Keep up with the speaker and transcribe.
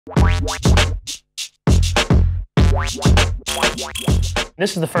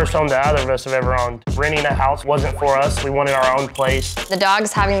This is the first home that either of us have ever owned. Renting a house wasn't for us. We wanted our own place. The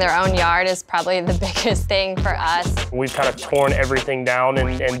dogs having their own yard is probably the biggest thing for us. We've kind of torn everything down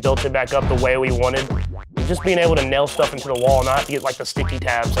and built it back up the way we wanted. Just being able to nail stuff into the wall, not have to get like the sticky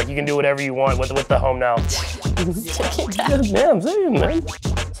tabs. Like you can do whatever you want with the home now. Sticky tabs. Yeah, I'm saying, man.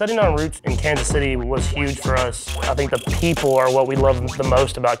 Setting our roots in Kansas City was huge for us. I think the people are what we love the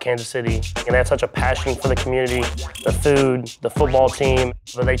most about Kansas City. And they have such a passion for the community, the food, the football team.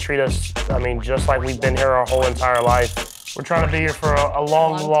 But they treat us, I mean, just like we've been here our whole entire life. We're trying to be here for a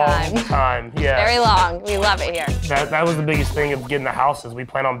long time. Yeah. Very long. We love it here. That was the biggest thing of getting the house is we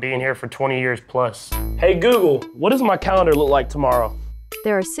plan on being here for 20 years plus. Hey Google, what does my calendar look like tomorrow?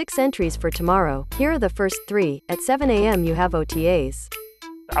 There are 6 entries for tomorrow. Here are the first 3. At 7 a.m. you have OTAs.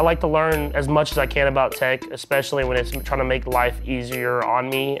 I like to learn as much as I can about tech, especially when it's trying to make life easier on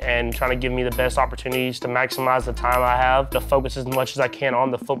me and trying to give me the best opportunities to maximize the time I have, to focus as much as I can on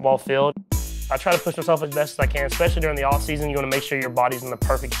the football field. I try to push myself as best as I can, especially during the off season. You want to make sure your body's in the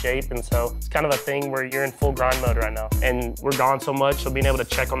perfect shape, and so it's kind of a thing where you're in full grind mode right now. And we're gone so much, so being able to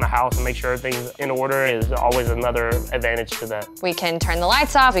check on the house and make sure everything's in order is always another advantage to that. We can turn the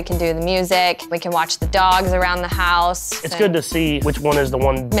lights off, we can do the music, we can watch the dogs around the house. It's good to see which one is the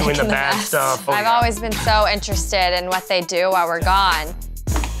one doing the bad stuff. I've always been so interested in what they do while we're gone.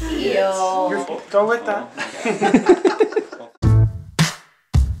 Yo. Don't like that.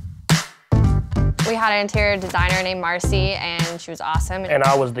 We had an interior designer named Marcy, and she was awesome. And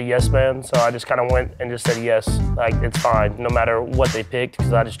I was the yes man, so I just kind of went and just said yes, like it's fine, no matter what they picked,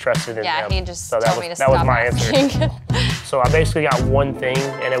 because I just trusted in them. Yeah, he just told me to stop That was my asking. answer. So I basically got one thing,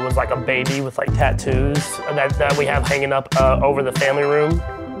 and it was like a baby with like tattoos that we have hanging up over the family room.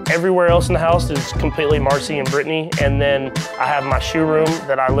 Everywhere else in the house is completely Marcy and Brittany, and then I have my shoe room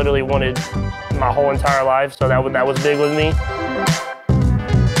that I literally wanted my whole entire life, so that was big with me.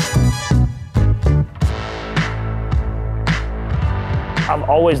 I've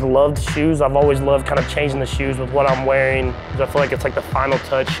always loved shoes. I've always loved kind of changing the shoes with what I'm wearing, because I feel like it's like the final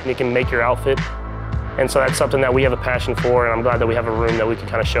touch and it can make your outfit. And so that's something that we have a passion for, and I'm glad that we have a room that we can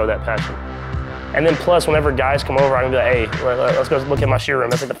kind of show that passion. And then plus, whenever guys come over, I'm gonna be like, hey, let's go look at my shoe room.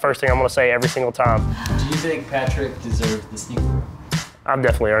 That's like the first thing I'm gonna say every single time. Do you think Patrick deserves the sneaker room? I've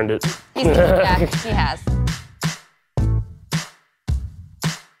definitely earned it. Yeah, he has.